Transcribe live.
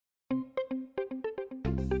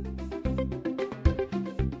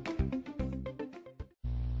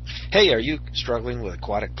Hey, are you struggling with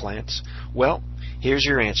aquatic plants? Well, here's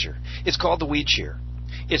your answer. It's called the Weed Shear.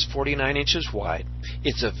 It's 49 inches wide.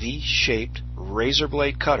 It's a V-shaped razor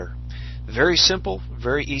blade cutter. Very simple,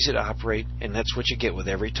 very easy to operate, and that's what you get with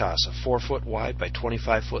every toss, a 4-foot wide by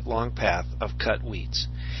 25-foot long path of cut weeds.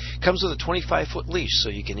 Comes with a 25-foot leash so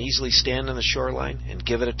you can easily stand on the shoreline and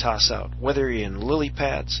give it a toss out, whether you're in lily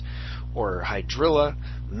pads or hydrilla,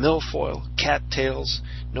 milfoil, cattails,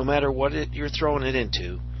 no matter what you're throwing it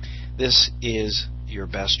into, this is your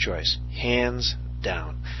best choice, hands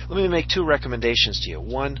down. Let me make 2 recommendations to you.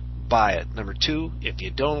 1, buy it. Number 2, if you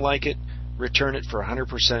don't like it, return it for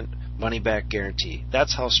 100% money back guarantee.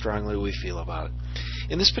 That's how strongly we feel about it.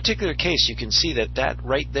 In this particular case, you can see that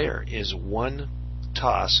right there is 1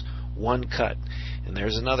 toss, 1 cut, and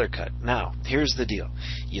there's another cut. Now, here's the deal.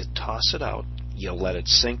 You toss it out, you let it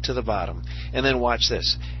sink to the bottom, and then watch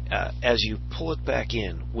this. As you pull it back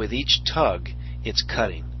in, with each tug, it's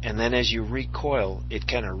cutting, and then as you recoil, it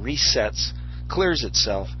kind of resets, clears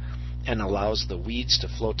itself, and allows the weeds to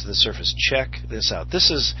float to the surface. Check this out. This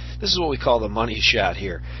is what we call the money shot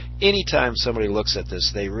here. Anytime somebody looks at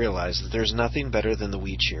this, they realize that there's nothing better than the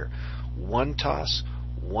Weed Shear. 1 toss,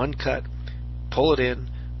 1 cut, pull it in,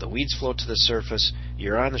 the weeds float to the surface,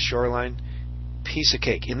 you're on the shoreline, piece of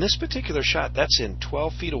cake. In this particular shot, that's in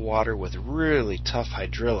 12 feet of water with really tough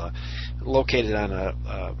hydrilla located on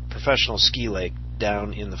a professional ski lake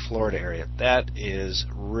down in the Florida area. That is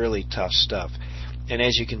really tough stuff. And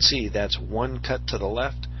as you can see, that's 1 cut to the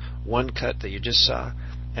left, 1 cut that you just saw,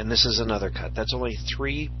 and this is another cut. That's only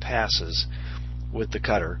 3 passes with the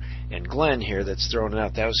cutter. And Glenn here that's throwing it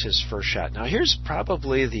out, that was his first shot. Now here's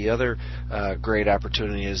probably the other great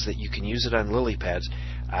opportunity is that you can use it on lily pads.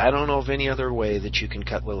 I don't know of any other way that you can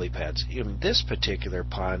cut lily pads. In this particular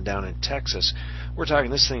pond down in Texas, we're talking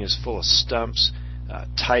this thing is full of stumps,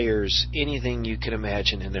 tires, anything you can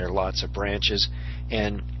imagine, and there are lots of branches.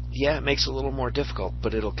 And yeah, it makes it a little more difficult,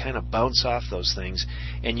 but it'll kind of bounce off those things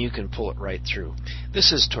and you can pull it right through.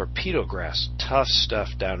 This is torpedo grass, tough stuff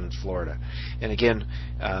down in Florida. And again,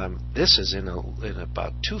 this is in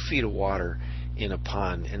about 2 feet of water in a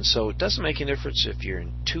pond, and so it doesn't make any difference if you're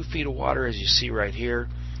in 2 feet of water, as you see right here,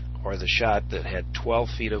 or the shot that had 12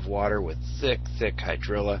 feet of water with thick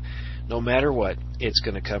hydrilla. No matter what, it's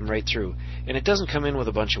going to come right through. And it doesn't come in with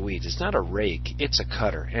a bunch of weeds. It's not a rake, it's a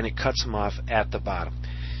cutter, and it cuts them off at the bottom.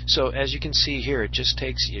 So as you can see here, it just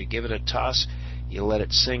takes, you give it a toss, you let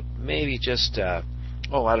it sink, maybe just, I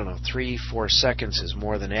don't know, 3-4 seconds is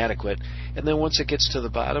more than adequate. And then once it gets to the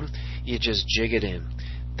bottom, you just jig it in.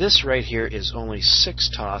 This right here is only 6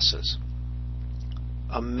 tosses.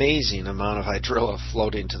 Amazing amount of hydrilla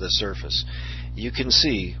floating to the surface. You can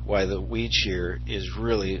see why the Weed Shear is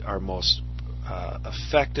really our most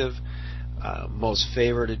effective, most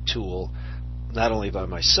favorited tool, not only by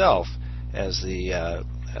myself as the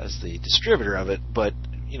distributor of it, but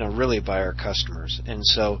really by our customers. And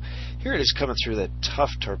so here it is coming through that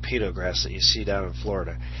tough torpedo grass that you see down in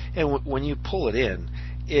Florida. And when you pull it in,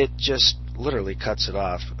 it just literally cuts it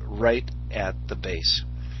off right at the base.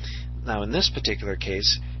 Now in this particular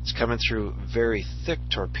case, it's coming through very thick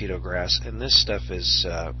torpedo grass, and this stuff is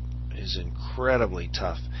incredibly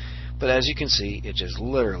tough. But as you can see, it just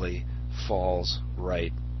literally falls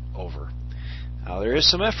right over. Now there is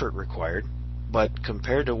some effort required, but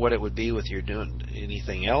compared to what it would be with you doing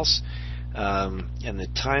anything else, and the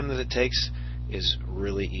time that it takes is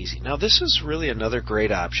really easy. Now this is really another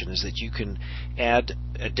great option, is that you can add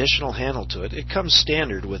additional handle to it. It comes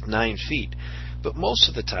standard with 9 feet. But most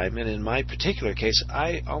of the time, and in my particular case,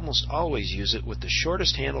 I almost always use it with the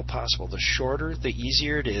shortest handle possible. The shorter, the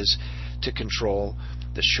easier it is to control.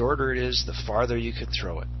 The shorter it is, the farther you can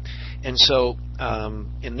throw it. And so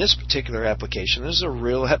in this particular application, this is a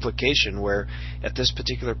real application where at this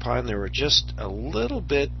particular pond there were just a little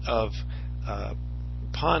bit of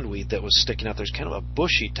pondweed that was sticking out. There's kind of a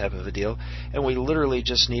bushy type of a deal, and we literally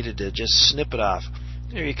just needed to just snip it off.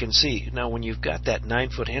 There you can see. Now when you've got that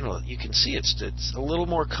 9-foot handle, you can see it's a little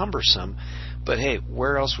more cumbersome, but hey,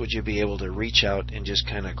 where else would you be able to reach out and just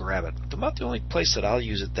kind of grab it? About the only place that I'll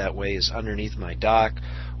use it that way is underneath my dock,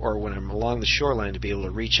 or when I'm along the shoreline, to be able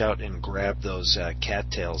to reach out and grab those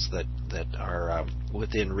cattails that are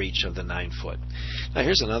within reach of the 9-foot. Now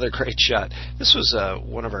here's another great shot. This was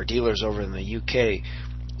one of our dealers over in the UK.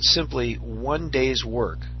 Simply 1 day's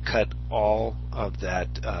work cut all of that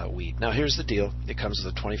weed. Now here's the deal. It comes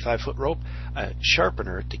with a 25-foot rope, a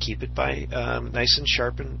sharpener to keep it by nice and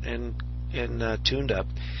sharp and tuned up,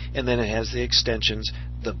 and then it has the extensions,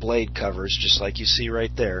 the blade covers, just like you see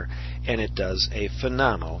right there, and it does a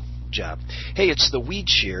phenomenal job. Hey, it's the Weed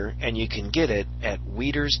Shear, and you can get it at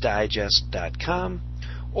weedersdigest.com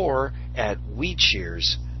or at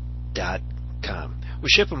weedshears.com. We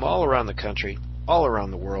ship them all around the country, all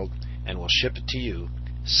around the world, and we'll ship it to you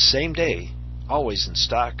same day, always in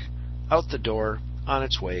stock, out the door, on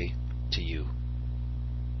its way to you.